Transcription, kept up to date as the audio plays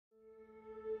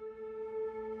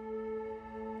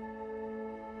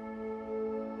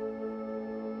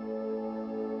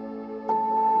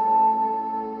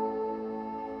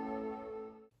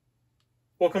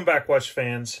Welcome back, watch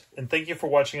fans, and thank you for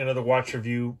watching another watch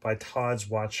review by Todd's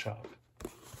Watch Shop.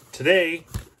 Today,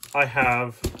 I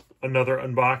have another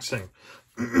unboxing.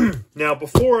 Now,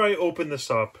 before I open this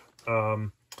up,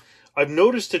 I've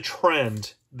noticed a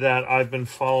trend that I've been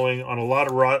following on a lot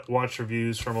of watch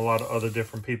reviews from a lot of other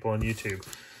different people on YouTube.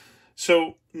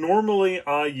 So, normally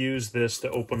I use this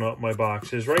to open up my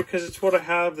boxes, right? Because it's what I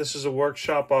have. This is a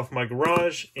workshop off my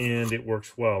garage, and it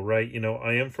works well, right? You know,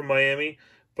 I am from Miami.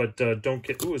 But don't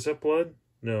get... Ooh, is that blood?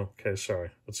 No. Okay, sorry.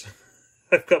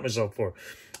 I've got myself for.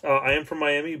 I am from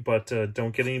Miami, but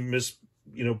don't get any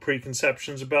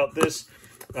preconceptions about this.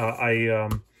 I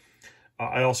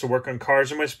also work on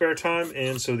cars in my spare time,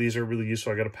 and so these are really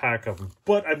useful. I got a pack of them.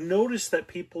 But I've noticed that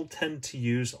people tend to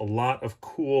use a lot of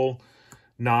cool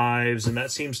knives, and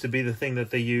that seems to be the thing that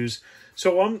they use.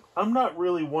 So I'm not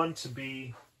really one to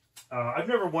be... I've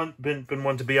never been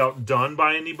one to be outdone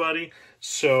by anybody,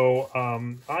 so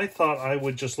I thought I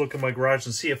would just look in my garage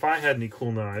and see if I had any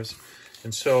cool knives.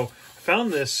 And so I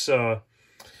found this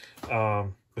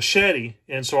machete,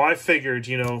 and so I figured,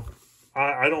 you know,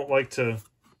 I don't like to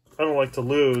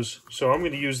lose, so I'm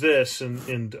going to use this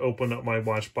and open up my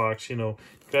watch box. You know,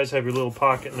 you guys have your little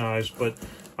pocket knives, but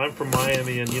I'm from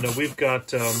Miami, and you know we've got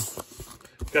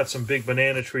some big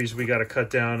banana trees we got to cut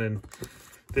down, and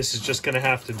this is just going to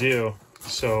have to do.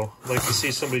 So, I'd like to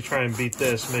see somebody try and beat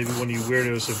this. Maybe one of you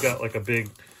weirdos have got like a big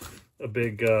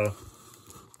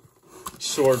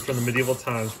sword from the medieval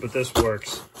times, but this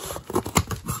works.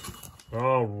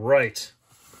 All right.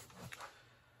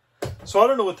 So, I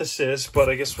don't know what this is, but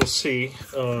I guess we'll see.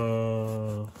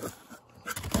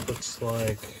 Looks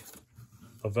like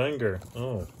a Wenger.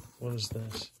 Oh, what is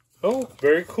this? Oh,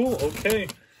 very cool. Okay.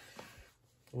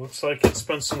 Looks like it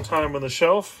spent some time on the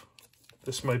shelf.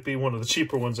 This might be one of the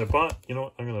cheaper ones I bought. You know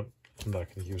what? I'm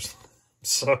not gonna use.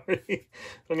 Sorry,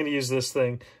 I'm gonna use this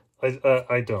thing.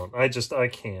 I don't. I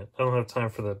can't. I don't have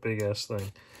time for that big ass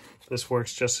thing. This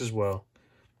works just as well.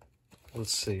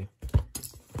 Let's see.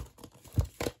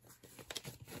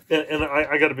 And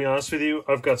I got to be honest with you.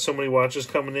 I've got so many watches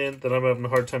coming in that I'm having a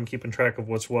hard time keeping track of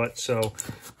what's what. So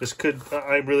this could.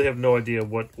 I really have no idea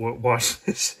what watch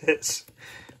this is.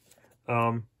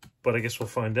 But I guess we'll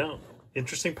find out.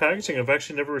 Interesting packaging. I've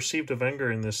actually never received a Wenger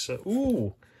in this.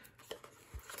 Ooh.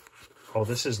 Oh,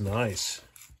 this is nice.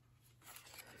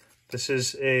 This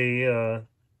is the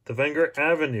Wenger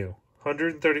Avenue.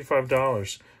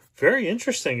 $135. Very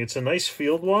interesting. It's a nice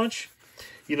field watch.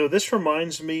 You know, this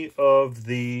reminds me of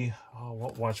the... Oh,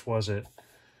 what watch was it?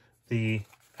 The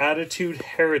Attitude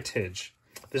Heritage.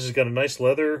 This has got a nice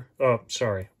leather...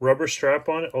 rubber strap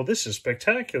on it. Oh, this is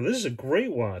spectacular. This is a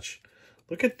great watch.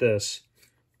 Look at this.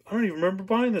 I don't even remember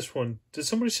buying this one. Did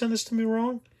somebody send this to me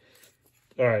wrong?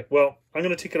 All right, well, I'm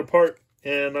going to take it apart,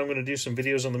 and I'm going to do some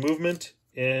videos on the movement,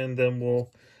 and then we'll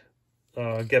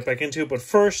get back into it. But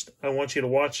first, I want you to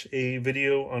watch a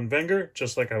video on Wenger,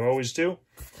 just like I always do,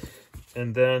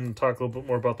 and then talk a little bit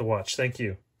more about the watch. Thank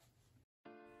you.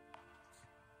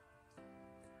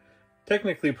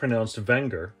 Technically pronounced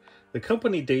Wenger, the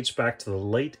company dates back to the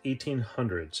late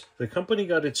 1800s. The company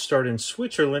got its start in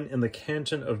Switzerland in the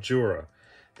canton of Jura.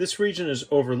 This region is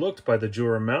overlooked by the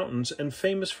Jura Mountains and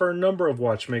famous for a number of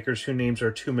watchmakers whose names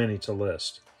are too many to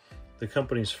list. The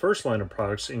company's first line of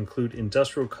products include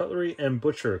industrial cutlery and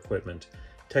butcher equipment.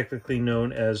 Technically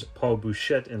known as Paul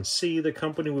Bouchet & C., the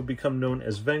company would become known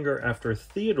as Wenger after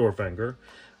Theodore Wenger,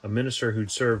 a minister who'd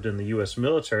served in the U.S.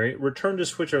 military, returned to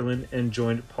Switzerland and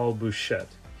joined Paul Bouchet.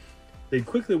 They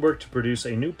quickly worked to produce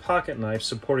a new pocket knife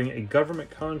supporting a government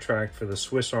contract for the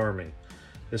Swiss Army.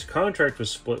 This contract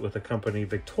was split with the company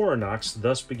Victorinox,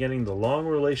 thus beginning the long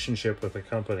relationship with the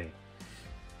company.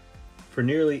 For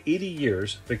nearly 80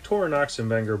 years, Victorinox and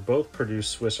Wenger both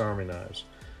produced Swiss Army knives.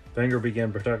 Wenger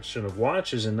began production of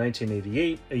watches in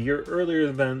 1988, a year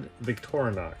earlier than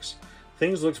Victorinox.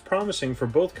 Things looked promising for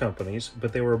both companies,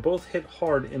 but they were both hit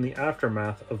hard in the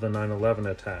aftermath of the 9/11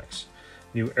 attacks.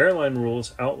 New airline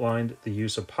rules outlined the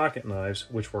use of pocket knives,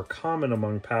 which were common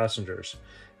among passengers.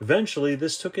 Eventually,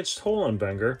 this took its toll on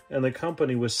Wenger, and the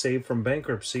company was saved from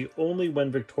bankruptcy only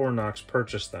when Victorinox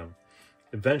purchased them.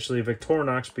 Eventually,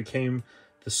 Victorinox became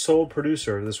the sole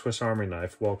producer of the Swiss Army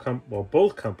knife, while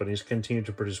both companies continued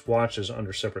to produce watches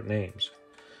under separate names.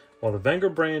 While the Wenger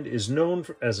brand is known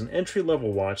as an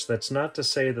entry-level watch, that's not to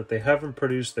say that they haven't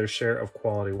produced their share of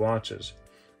quality watches.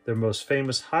 Their most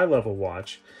famous high-level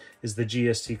watch is the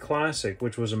GST Classic,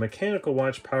 which was a mechanical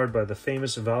watch powered by the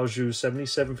famous Valjoux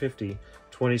 7750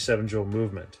 27-jewel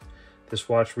movement. This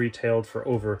watch retailed for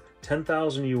over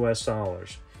 $10,000 US.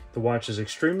 The watch is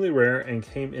extremely rare and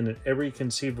came in every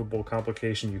conceivable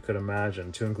complication you could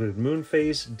imagine, to include moon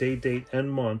phase, day date,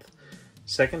 and month,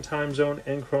 second time zone,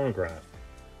 and chronograph.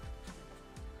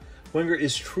 Wenger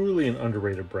is truly an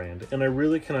underrated brand, and I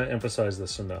really cannot emphasize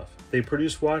this enough. They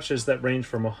produce watches that range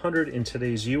from $100 in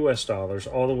today's US dollars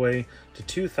all the way to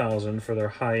 $2,000 for their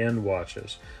high-end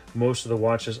watches. Most of the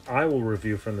watches I will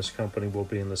review from this company will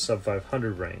be in the sub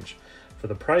 500 range. For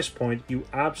the price point, you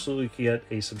absolutely get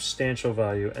a substantial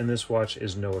value, and this watch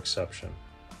is no exception.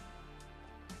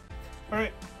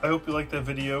 Alright, I hope you liked that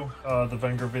video, the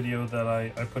Wenger video that I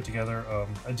put together.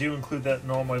 I do include that in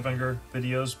all my Wenger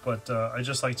videos, but I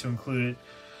just like to include it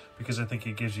because I think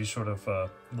it gives you sort of a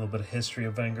little bit of history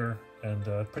of Wenger, and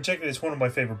particularly it's one of my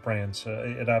favorite brands.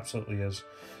 It absolutely is.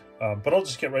 But I'll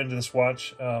just get right into this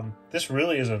watch. This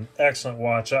really is an excellent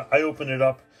watch. I opened it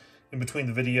up in between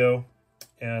the video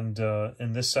and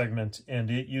in this segment, and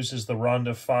it uses the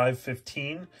Ronda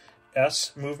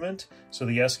 515S movement. So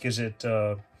the S gives it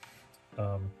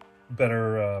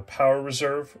better power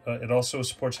reserve. It also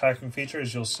supports hacking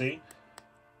features, you'll see,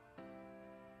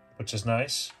 which is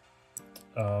nice.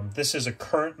 This is a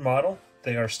current model.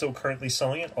 They are still currently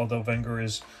selling it, although Wenger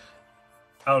is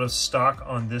out of stock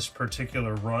on this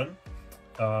particular run.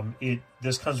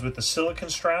 This comes with the silicone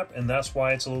strap, and that's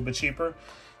why it's a little bit cheaper.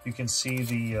 You can see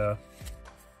the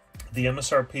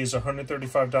MSRP is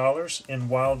 $135, and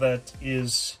while that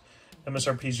is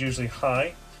MSRP is usually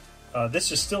high,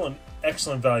 this is still an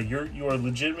excellent value. You are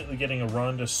legitimately getting a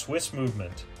Ronda Swiss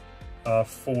movement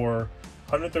for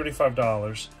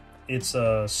 $135. It's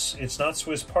not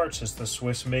Swiss parts, it's the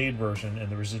Swiss made version, and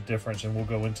there is a difference, and we'll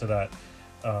go into that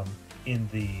in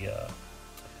the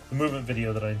movement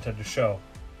video that I intend to show.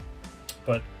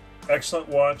 But excellent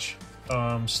watch,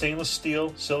 stainless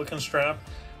steel silicone strap.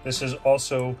 This is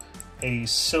also a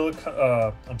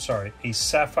sapphire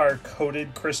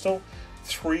coated crystal,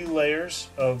 3 layers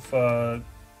of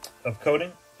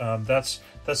coating. That's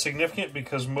significant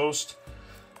because most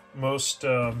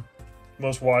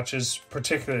watches,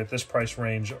 particularly at this price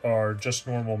range, are just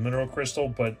normal mineral crystal,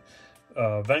 but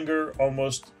Wenger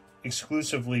almost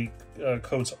exclusively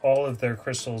coats all of their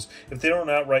crystals. If they don't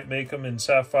outright make them in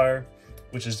sapphire,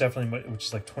 which is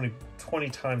like 20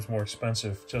 times more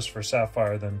expensive just for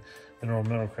sapphire than the normal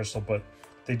mineral crystal, but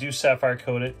they do sapphire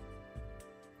coat it.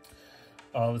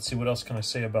 Let's see, what else can I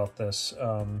say about this?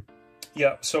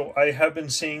 Yeah, so I have been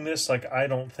seeing this. Like, I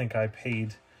don't think I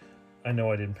paid. I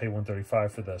know I didn't pay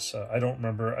 $135 for this. I don't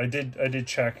remember. I did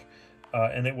check,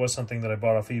 and it was something that I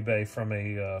bought off eBay from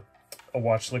a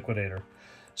watch liquidator.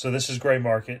 So this is gray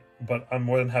market, but I'm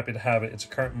more than happy to have it. It's a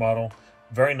current model,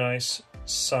 very nice,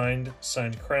 signed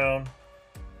crown.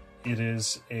 It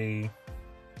is a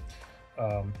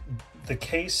the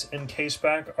case and case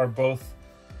back are both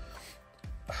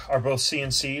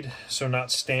CNC'd, so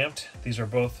not stamped. These are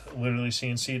both literally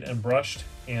CNC'd and brushed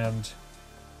and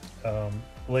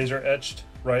laser etched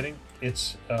writing.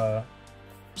 It's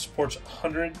supports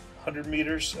 100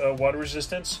 meters water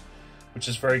resistance, which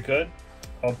is very good.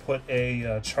 I'll put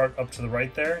a chart up to the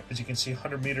right there. As you can see,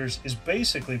 100 meters is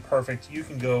basically perfect. You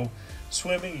can go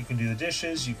swimming, you can do the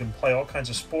dishes, you can play all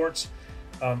kinds of sports.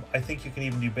 I think you can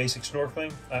even do basic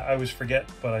snorkeling. I always forget,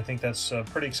 but I think that's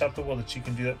pretty acceptable that you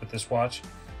can do that with this watch.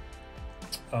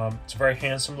 It's a very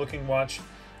handsome looking watch.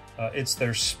 It's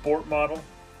their sport model,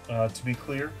 to be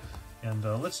clear. And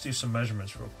let's do some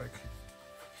measurements real quick.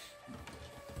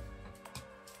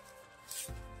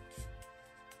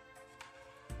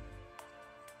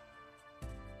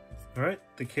 All right,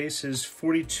 the case is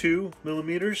 42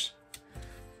 millimeters,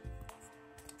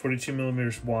 42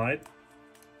 millimeters wide,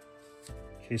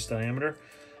 case diameter.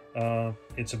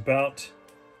 It's about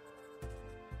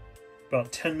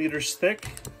 10 meters thick.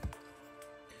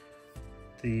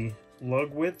 The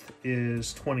lug width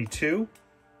is 22,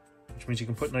 which means you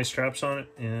can put nice straps on it,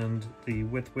 and the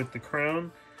width with the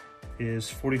crown is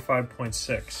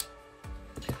 45.6.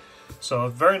 So a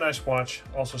very nice watch,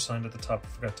 also signed at the top. I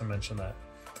forgot to mention that.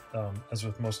 As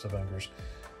with most of Wenger's.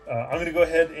 I'm going to go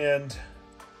ahead and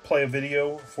play a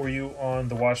video for you on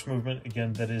the watch movement.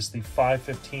 Again, that is the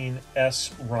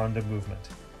 515S Ronda movement.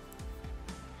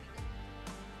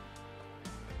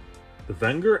 The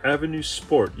Wenger Avenue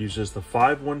Sport uses the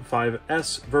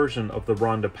 515S version of the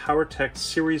Ronda PowerTech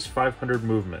Series 500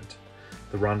 movement.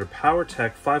 The Ronda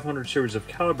PowerTech 500 series of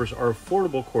calibers are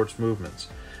affordable quartz movements.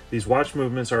 These watch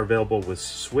movements are available with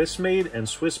Swiss-made and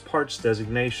Swiss parts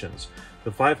designations.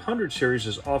 The 500 series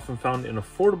is often found in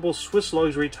affordable Swiss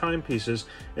luxury timepieces,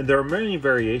 and there are many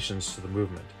variations to the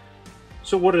movement.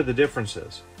 So what are the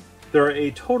differences? There are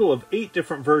a total of 8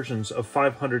 different versions of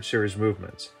 500 series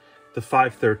movements. The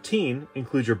 513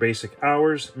 includes your basic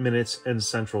hours, minutes, and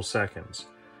central seconds.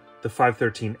 The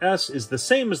 513S is the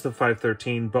same as the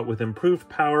 513, but with improved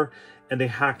power and a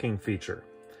hacking feature.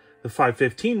 The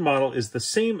 515 model is the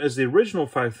same as the original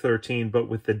 513, but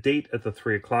with the date at the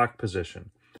 3 o'clock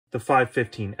position. The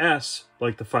 515S,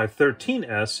 like the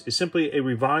 513S, is simply a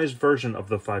revised version of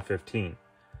the 515.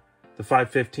 The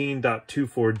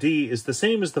 515.24D is the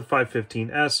same as the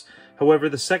 515S, however,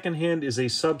 the second hand is a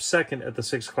sub-second at the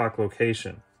 6 o'clock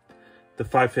location. The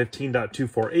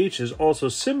 515.24H is also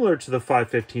similar to the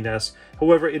 515S,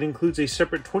 however, it includes a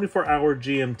separate 24-hour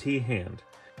GMT hand.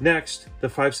 Next, the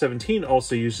 517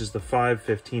 also uses the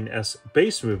 515S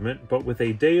base movement, but with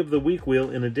a day of the week wheel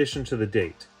in addition to the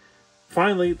date.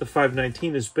 Finally, the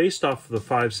 519 is based off of the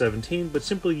 517, but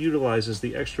simply utilizes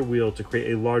the extra wheel to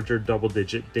create a larger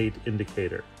double-digit date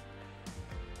indicator.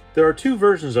 There are two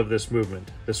versions of this movement,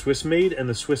 the Swiss-made and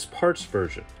the Swiss parts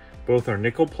version. Both are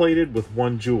nickel-plated with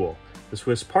 1 jewel. The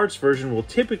Swiss parts version will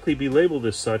typically be labeled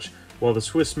as such, while the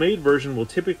Swiss-made version will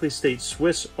typically state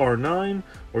Swiss R9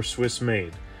 or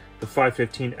Swiss-made. The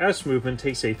 515S movement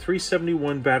takes a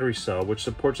 371 battery cell, which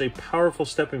supports a powerful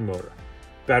stepping motor.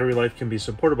 Battery life can be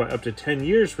supported by up to 10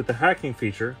 years with the hacking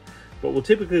feature, but will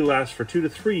typically last for 2 to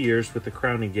 3 years with the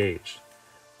crown engaged.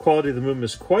 Quality of the movement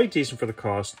is quite decent for the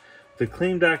cost, with a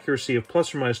claimed accuracy of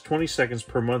plus or minus 20 seconds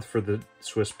per month for the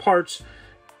Swiss parts,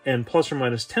 and plus or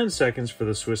minus 10 seconds for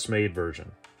the Swiss-made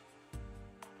version.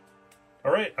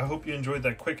 Alright, I hope you enjoyed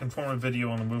that quick informative video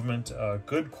on the movement.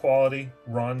 Good quality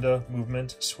Ronda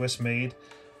movement, Swiss-made,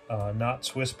 not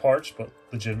Swiss parts, but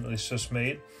legitimately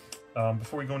Swiss-made.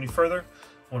 Before we go any further,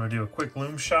 I want to do a quick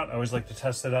loom shot. I always like to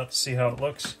test it out to see how it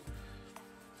looks.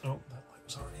 Oh, that light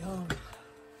was already on.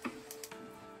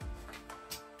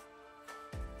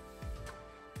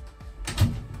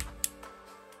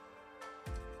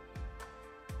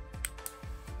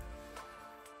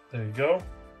 There you go.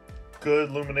 Good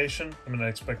illumination. I mean, I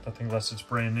expect nothing less. It's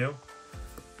brand new,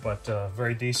 but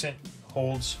very decent.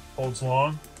 Holds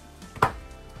long.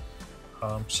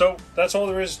 So that's all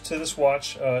there is to this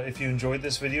watch. If you enjoyed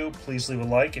this video, please leave a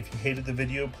like. If you hated the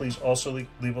video, please also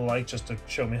leave a like just to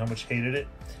show me how much you hated it.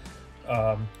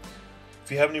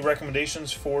 If you have any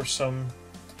recommendations for some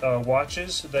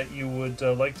watches that you would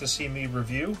like to see me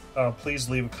review, please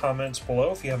leave comments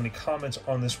below. If you have any comments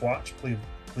on this watch,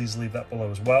 please leave that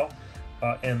below as well.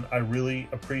 And I really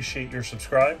appreciate your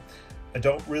subscribe. I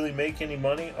don't really make any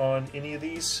money on any of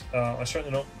these. I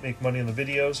certainly don't make money on the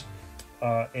videos.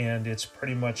 And it's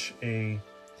pretty much a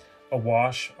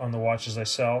wash on the watches I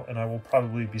sell, and I will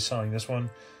probably be selling this one.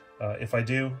 If I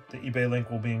do, the eBay link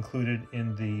will be included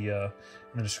in the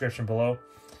description below.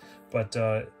 But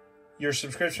your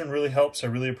subscription really helps. I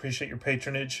really appreciate your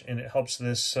patronage, and it helps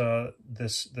this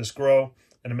this grow,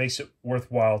 and it makes it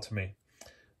worthwhile to me.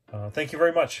 Thank you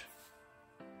very much.